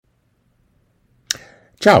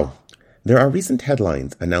Ciao! There are recent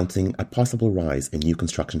headlines announcing a possible rise in new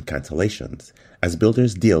construction cancellations as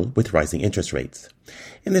builders deal with rising interest rates.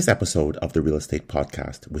 In this episode of the Real Estate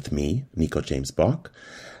Podcast with me, Nico James Bach,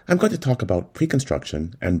 I'm going to talk about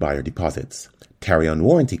pre-construction and buyer deposits, carry-on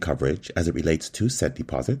warranty coverage as it relates to said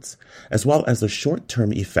deposits, as well as the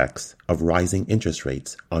short-term effects of rising interest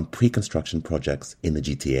rates on pre-construction projects in the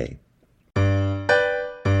GTA.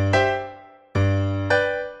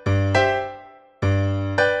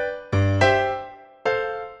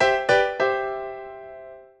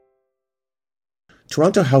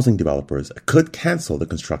 Toronto housing developers could cancel the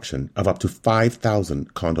construction of up to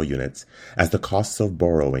 5,000 condo units as the costs of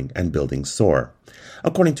borrowing and building soar,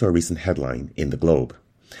 according to a recent headline in The Globe.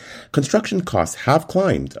 Construction costs have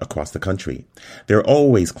climbed across the country. They're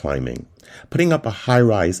always climbing. Putting up a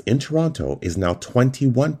high-rise in Toronto is now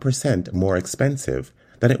 21% more expensive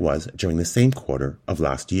than it was during the same quarter of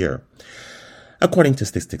last year, according to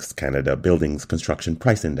Statistics Canada Buildings Construction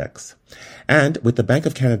Price Index. And with the Bank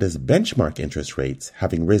of Canada's benchmark interest rates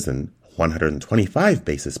having risen 125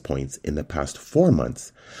 basis points in the past 4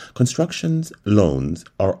 months, construction's loans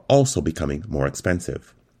are also becoming more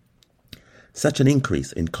expensive. Such an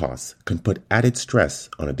increase in costs can put added stress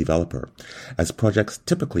on a developer, as projects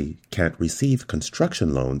typically can't receive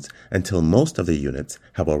construction loans until most of the units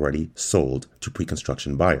have already sold to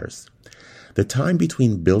pre-construction buyers. The time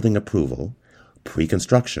between building approval,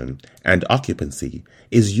 pre-construction, and occupancy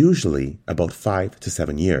is usually about 5 to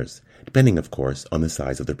 7 years, depending, of course, on the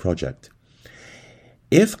size of the project.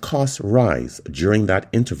 If costs rise during that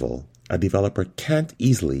interval, a developer can't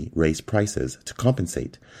easily raise prices to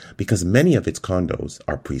compensate because many of its condos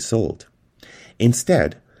are pre-sold.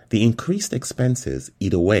 Instead, the increased expenses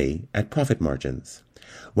eat away at profit margins.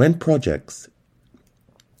 When projects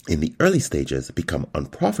in the early stages become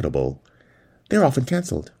unprofitable, they're often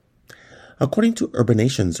cancelled. According to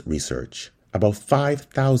Urbanation's research, about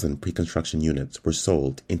 5,000 pre-construction units were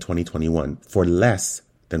sold in 2021 for less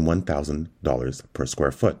than $1,000 per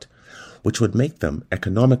square foot, which would make them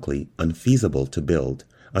economically unfeasible to build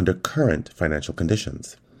under current financial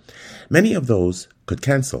conditions. Many of those could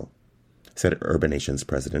cancel, said Urbanation's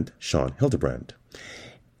president, Sean Hildebrand.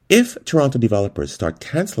 If Toronto developers start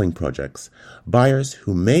canceling projects, buyers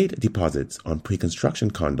who made deposits on pre-construction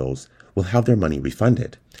condos will have their money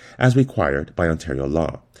refunded, as required by Ontario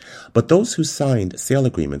law. But those who signed sale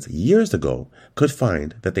agreements years ago could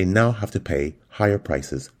find that they now have to pay higher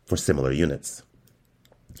prices for similar units.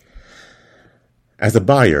 As a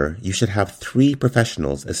buyer, you should have 3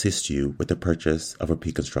 professionals assist you with the purchase of a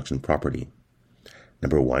pre-construction property.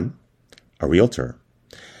 Number 1, a realtor.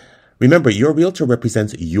 Remember, your realtor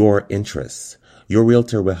represents your interests. Your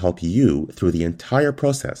realtor will help you through the entire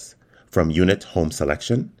process, from unit home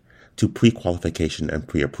selection to pre-qualification and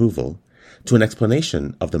pre-approval, to an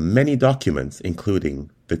explanation of the many documents, including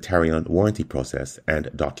the carry-on warranty process and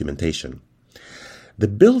documentation. The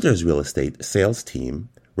builder's real estate sales team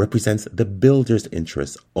represents the builder's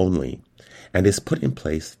interests only and is put in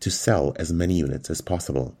place to sell as many units as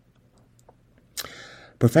possible.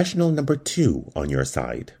 Professional number 2 on your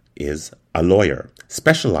side is a lawyer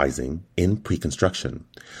specializing in pre-construction.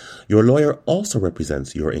 Your lawyer also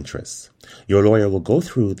represents your interests. Your lawyer will go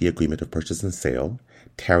through the agreement of purchase and sale,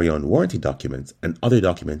 carry-on warranty documents, and other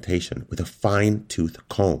documentation with a fine-tooth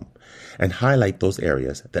comb and highlight those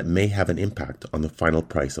areas that may have an impact on the final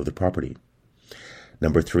price of the property.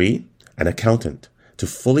 Number 3, an accountant to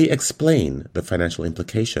fully explain the financial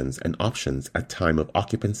implications and options at time of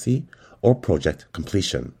occupancy or project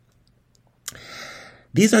completion.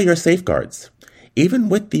 These are your safeguards. Even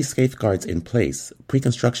with these safeguards in place,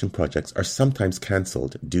 pre-construction projects are sometimes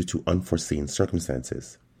cancelled due to unforeseen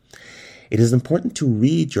circumstances. It is important to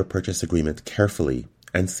read your purchase agreement carefully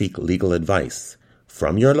and seek legal advice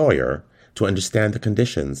from your lawyer to understand the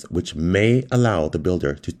conditions which may allow the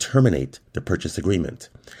builder to terminate the purchase agreement.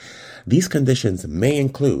 These conditions may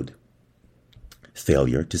include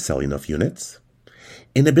failure to sell enough units,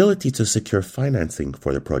 inability to secure financing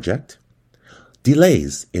for the project,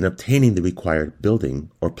 delays in obtaining the required building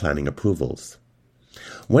or planning approvals.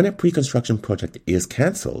 When a pre-construction project is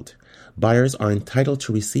cancelled, buyers are entitled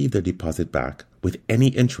to receive their deposit back with any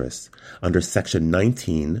interest under Section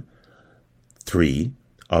 19(3)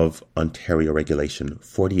 of Ontario Regulation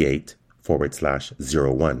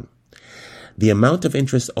 48/01. The amount of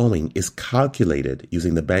interest owing is calculated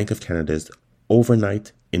using the Bank of Canada's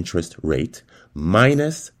overnight interest rate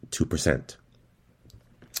minus 2%.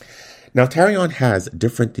 Now, Carry-On has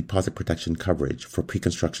different deposit protection coverage for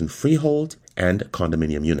pre-construction freehold and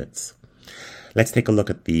condominium units. Let's take a look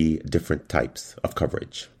at the different types of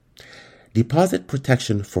coverage. Deposit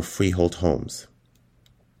protection for freehold homes.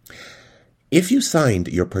 If you signed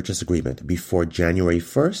your purchase agreement before January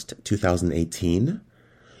 1st, 2018,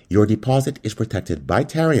 your deposit is protected by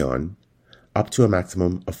Tarion up to a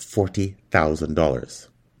maximum of $40,000.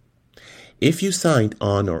 If you signed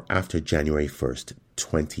on or after January 1st,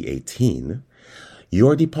 2018,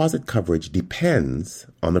 your deposit coverage depends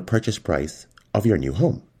on the purchase price of your new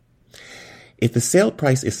home. If the sale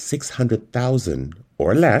price is $600,000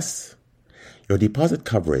 or less, your deposit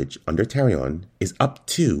coverage under Tarion is up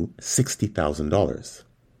to $60,000.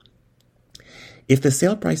 If the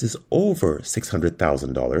sale price is over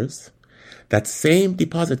 $600,000, that same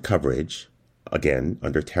deposit coverage, again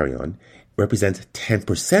under Tarion, represents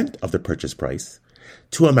 10% of the purchase price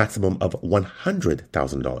to a maximum of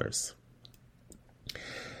 $100,000.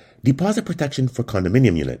 Deposit protection for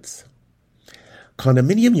condominium units.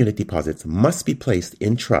 Condominium unit deposits must be placed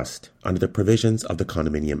in trust under the provisions of the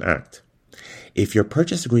Condominium Act. If your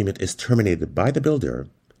purchase agreement is terminated by the builder,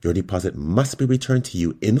 your deposit must be returned to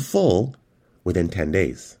you in full within 10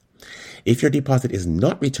 days. If your deposit is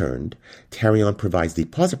not returned, Tarion provides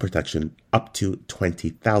deposit protection up to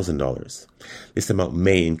 $20,000. This amount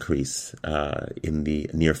may increase in the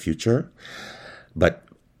near future, but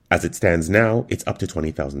as it stands now, it's up to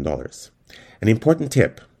 $20,000. An important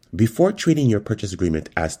tip: before treating your purchase agreement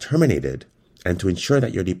as terminated, and to ensure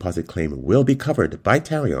that your deposit claim will be covered by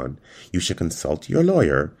Tarion, you should consult your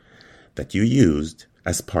lawyer that you used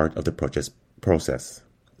as part of the purchase process.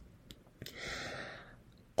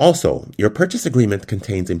 Also, your purchase agreement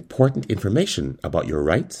contains important information about your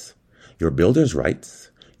rights, your builder's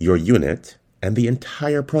rights, your unit, and the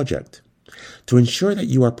entire project. To ensure that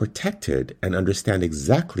you are protected and understand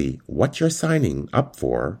exactly what you're signing up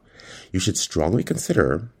for, you should strongly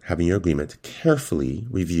consider having your agreement carefully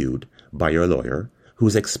reviewed by your lawyer who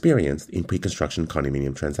is experienced in pre-construction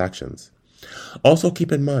condominium transactions. Also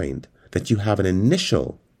keep in mind that you have an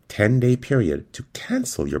initial 10-day period to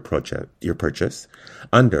cancel your purchase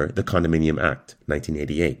under the Condominium Act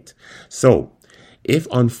 1988. So, if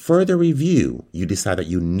on further review you decide that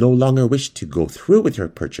you no longer wish to go through with your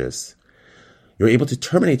purchase, you're able to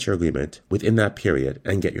terminate your agreement within that period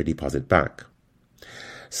and get your deposit back.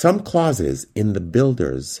 Some clauses in the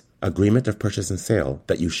builder's agreement of purchase and sale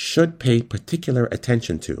that you should pay particular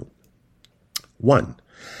attention to. 1.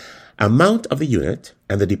 Amount of the unit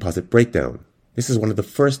and the deposit breakdown. This is one of the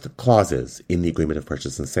first clauses in the agreement of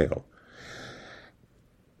purchase and sale.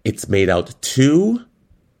 It's made out to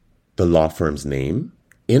the law firm's name,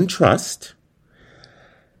 in trust,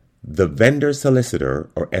 the vendor solicitor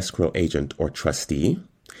or escrow agent or trustee,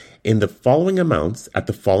 in the following amounts at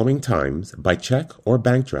the following times by check or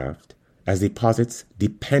bank draft as deposits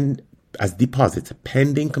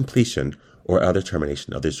pending completion or other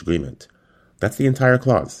termination of this agreement. That's the entire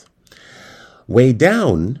clause. Way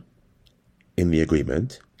down in the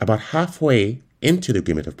agreement, about halfway into the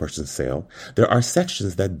agreement of purchase and sale, there are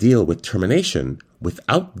sections that deal with termination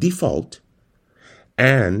without default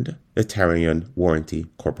and the Tarion Warranty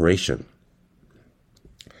Corporation.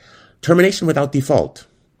 Termination without default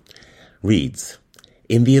reads,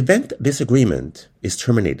 in the event this agreement is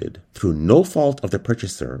terminated through no fault of the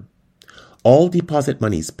purchaser, all deposit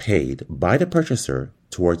monies paid by the purchaser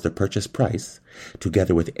towards the purchase price,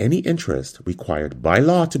 together with any interest required by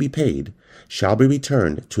law to be paid, shall be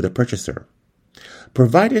returned to the purchaser.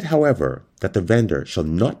 Provided, however, that the vendor shall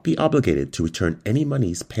not be obligated to return any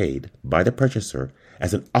monies paid by the purchaser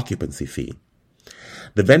as an occupancy fee.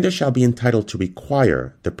 The vendor shall be entitled to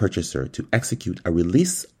require the purchaser to execute a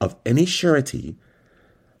release of any surety,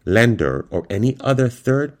 lender, or any other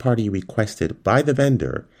third party requested by the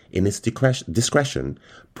vendor in its discretion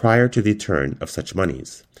prior to the return of such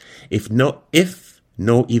monies. In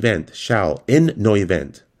no event shall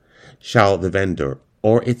the vendor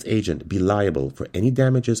or its agent be liable for any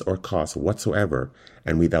damages or costs whatsoever,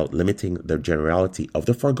 and without limiting the generality of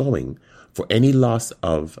the foregoing, for any loss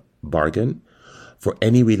of bargain, for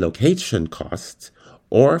any relocation costs,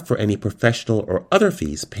 or for any professional or other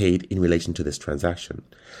fees paid in relation to this transaction.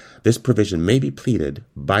 This provision may be pleaded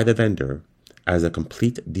by the vendor as a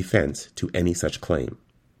complete defense to any such claim.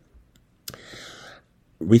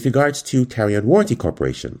 With regards to Tarion Warranty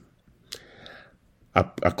Corporation,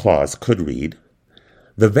 a clause could read,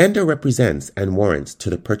 the vendor represents and warrants to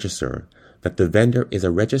the purchaser that the vendor is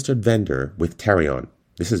a registered vendor with Tarion.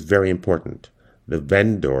 This is very important. The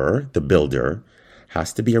vendor, the builder,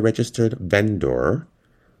 has to be a registered vendor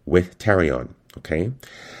with Tarion. Okay?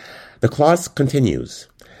 The clause continues,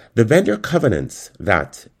 the vendor covenants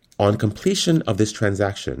that On completion of this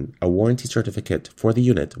transaction, a warranty certificate for the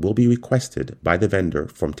unit will be requested by the vendor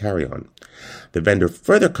from Tarion. The vendor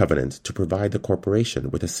further covenants to provide the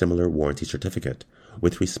corporation with a similar warranty certificate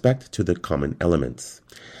with respect to the common elements.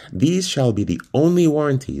 These shall be the only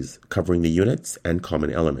warranties covering the units and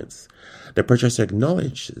common elements. The purchaser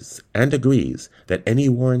acknowledges and agrees that any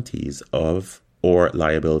warranties of or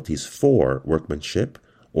liabilities for workmanship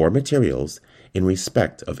or materials in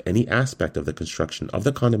respect of any aspect of the construction of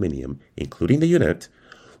the condominium, including the unit,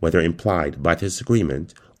 whether implied by this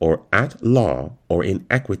agreement or at law or in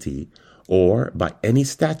equity or by any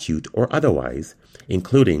statute or otherwise,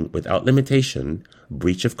 including without limitation,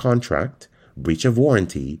 breach of contract, breach of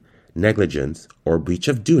warranty, negligence, or breach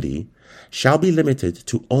of duty, shall be limited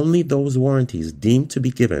to only those warranties deemed to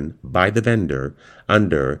be given by the vendor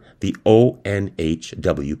under the ONHWPA,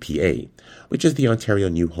 which is the Ontario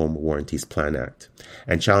New Home Warranties Plan Act,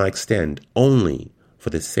 and shall extend only for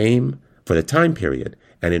the time period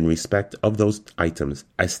and in respect of those items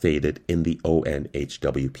as stated in the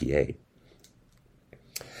ONHWPA.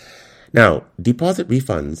 Now, deposit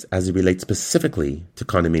refunds as it relates specifically to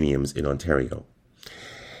condominiums in Ontario.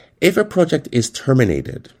 If a project is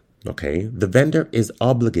terminated, the vendor is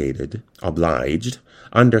obliged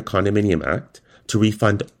under Condominium Act to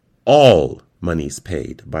refund all monies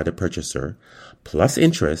paid by the purchaser plus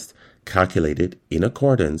interest calculated in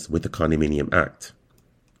accordance with the Condominium Act.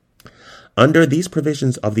 Under these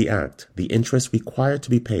provisions of the Act, the interest required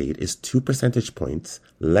to be paid is 2 percentage points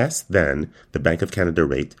less than the Bank of Canada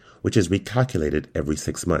rate, which is recalculated every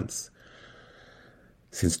 6 months.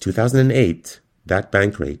 Since 2008, that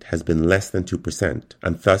bank rate has been less than 2%,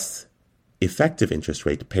 and thus effective interest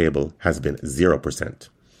rate payable has been 0%.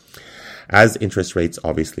 As interest rates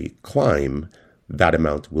obviously climb, that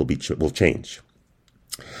amount will change.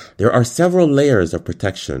 There are several layers of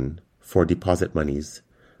protection for deposit monies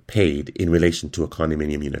paid in relation to a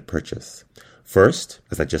condominium unit purchase. First,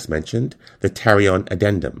 as I just mentioned, the Tarion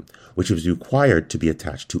Addendum, which is required to be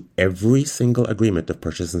attached to every single agreement of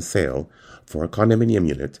purchase and sale for a condominium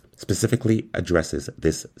unit, specifically addresses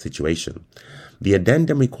this situation. The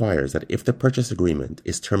addendum requires that if the purchase agreement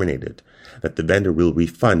is terminated, that the vendor will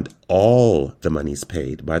refund all the monies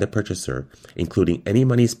paid by the purchaser, including any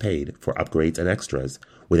monies paid for upgrades and extras,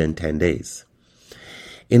 within 10 days.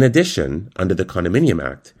 In addition, under the Condominium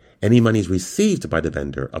Act, any monies received by the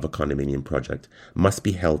vendor of a condominium project must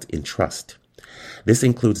be held in trust. This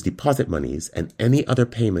includes deposit monies and any other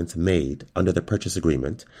payments made under the purchase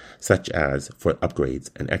agreement, such as for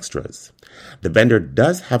upgrades and extras. The vendor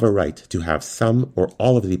does have a right to have some or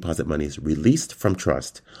all of the deposit monies released from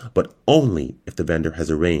trust, but only if the vendor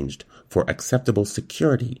has arranged for acceptable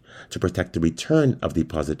security to protect the return of the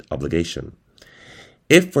deposit obligation.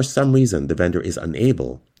 If for some reason the vendor is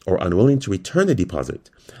unable or unwilling to return the deposit,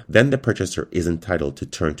 then the purchaser is entitled to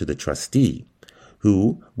turn to the trustee,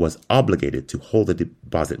 who was obligated to hold the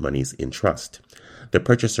deposit monies in trust. The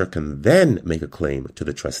purchaser can then make a claim to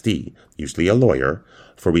the trustee, usually a lawyer,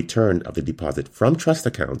 for return of the deposit from trust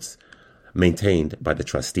accounts maintained by the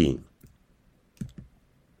trustee.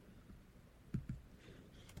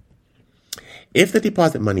 If the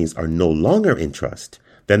deposit monies are no longer in trust,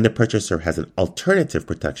 then the purchaser has an alternative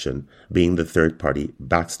protection, being the third-party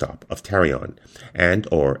backstop of Tarion and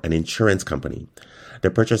or an insurance company.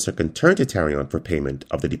 The purchaser can turn to Tarion for payment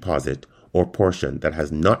of the deposit or portion that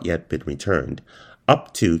has not yet been returned,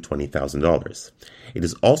 up to $20,000. It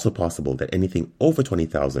is also possible that anything over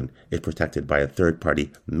 $20,000 is protected by a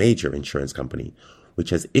third-party major insurance company,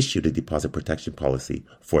 which has issued a deposit protection policy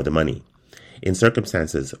for the money. In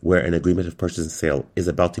circumstances where an agreement of purchase and sale is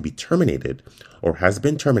about to be terminated or has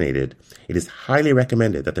been terminated, it is highly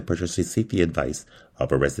recommended that the purchaser seek the advice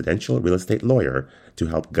of a residential real estate lawyer to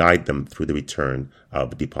help guide them through the return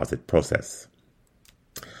of the deposit process.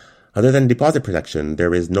 Other than deposit protection,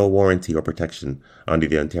 there is no warranty or protection under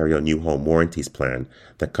the Ontario New Home Warranties Plan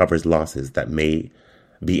that covers losses that may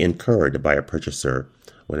be incurred by a purchaser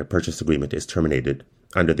when a purchase agreement is terminated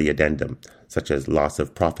under the addendum, such as loss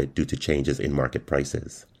of profit due to changes in market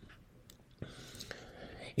prices.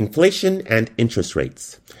 Inflation and interest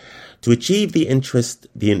rates. To achieve the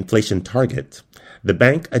inflation target, the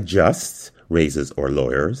bank adjusts, raises or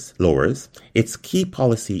lowers its key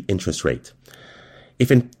policy interest rate.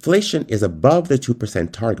 If inflation is above the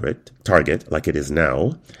 2% target, like it is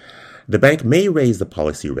now, the bank may raise the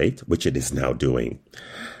policy rate, which it is now doing.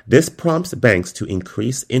 This prompts banks to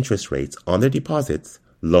increase interest rates on their deposits,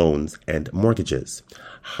 loans, and mortgages.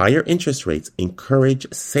 Higher interest rates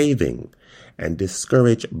encourage saving and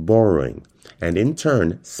discourage borrowing, and in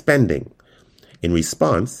turn, spending. In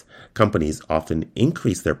response, companies often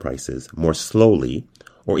increase their prices more slowly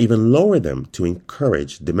or even lower them to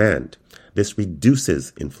encourage demand. This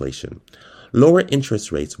reduces inflation. Lower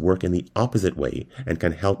interest rates work in the opposite way and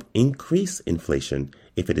can help increase inflation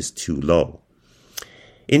if it is too low.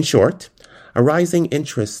 In short, a rising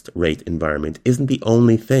interest rate environment isn't the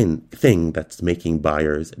only thing that's making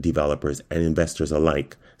buyers, developers, and investors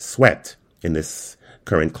alike sweat in this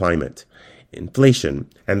current climate. Inflation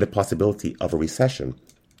and the possibility of a recession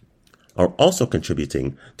are also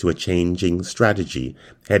contributing to a changing strategy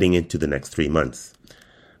heading into the next 3 months.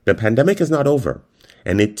 The pandemic is not over,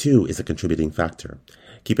 and it too is a contributing factor.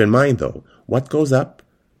 Keep in mind, though, what goes up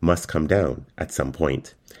must come down at some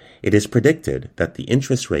point. It is predicted that the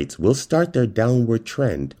interest rates will start their downward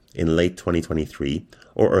trend in late 2023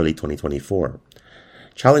 or early 2024.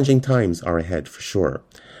 Challenging times are ahead for sure.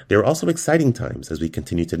 There are also exciting times as we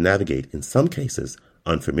continue to navigate, in some cases,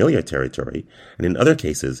 unfamiliar territory, and in other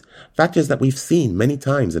cases, factors that we've seen many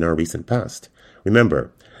times in our recent past.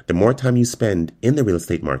 Remember, the more time you spend in the real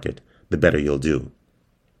estate market, the better you'll do.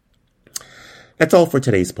 That's all for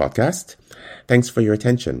today's podcast. Thanks for your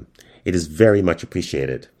attention. It is very much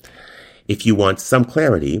appreciated. If you want some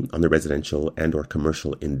clarity on the residential and or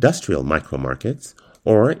commercial industrial micro markets,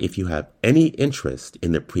 or if you have any interest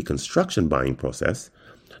in the pre-construction buying process,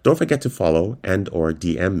 don't forget to follow and or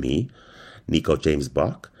DM me, Nico James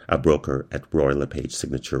Bach, a broker at Roy LePage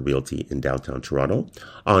Signature Realty in downtown Toronto,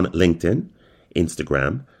 on LinkedIn,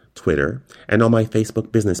 Instagram, Twitter, and on my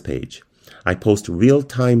Facebook business page. I post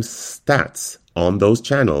real-time stats on those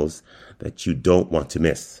channels that you don't want to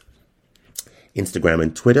miss. Instagram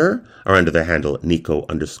and Twitter are under the handle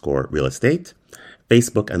Nico_real estate.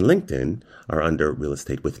 Facebook and LinkedIn are under Real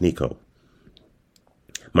Estate with Nico.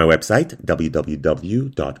 My website,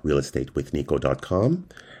 www.realestatewithnico.com,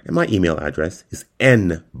 and my email address is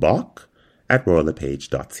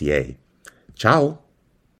nbach@royallepage.ca. Ciao!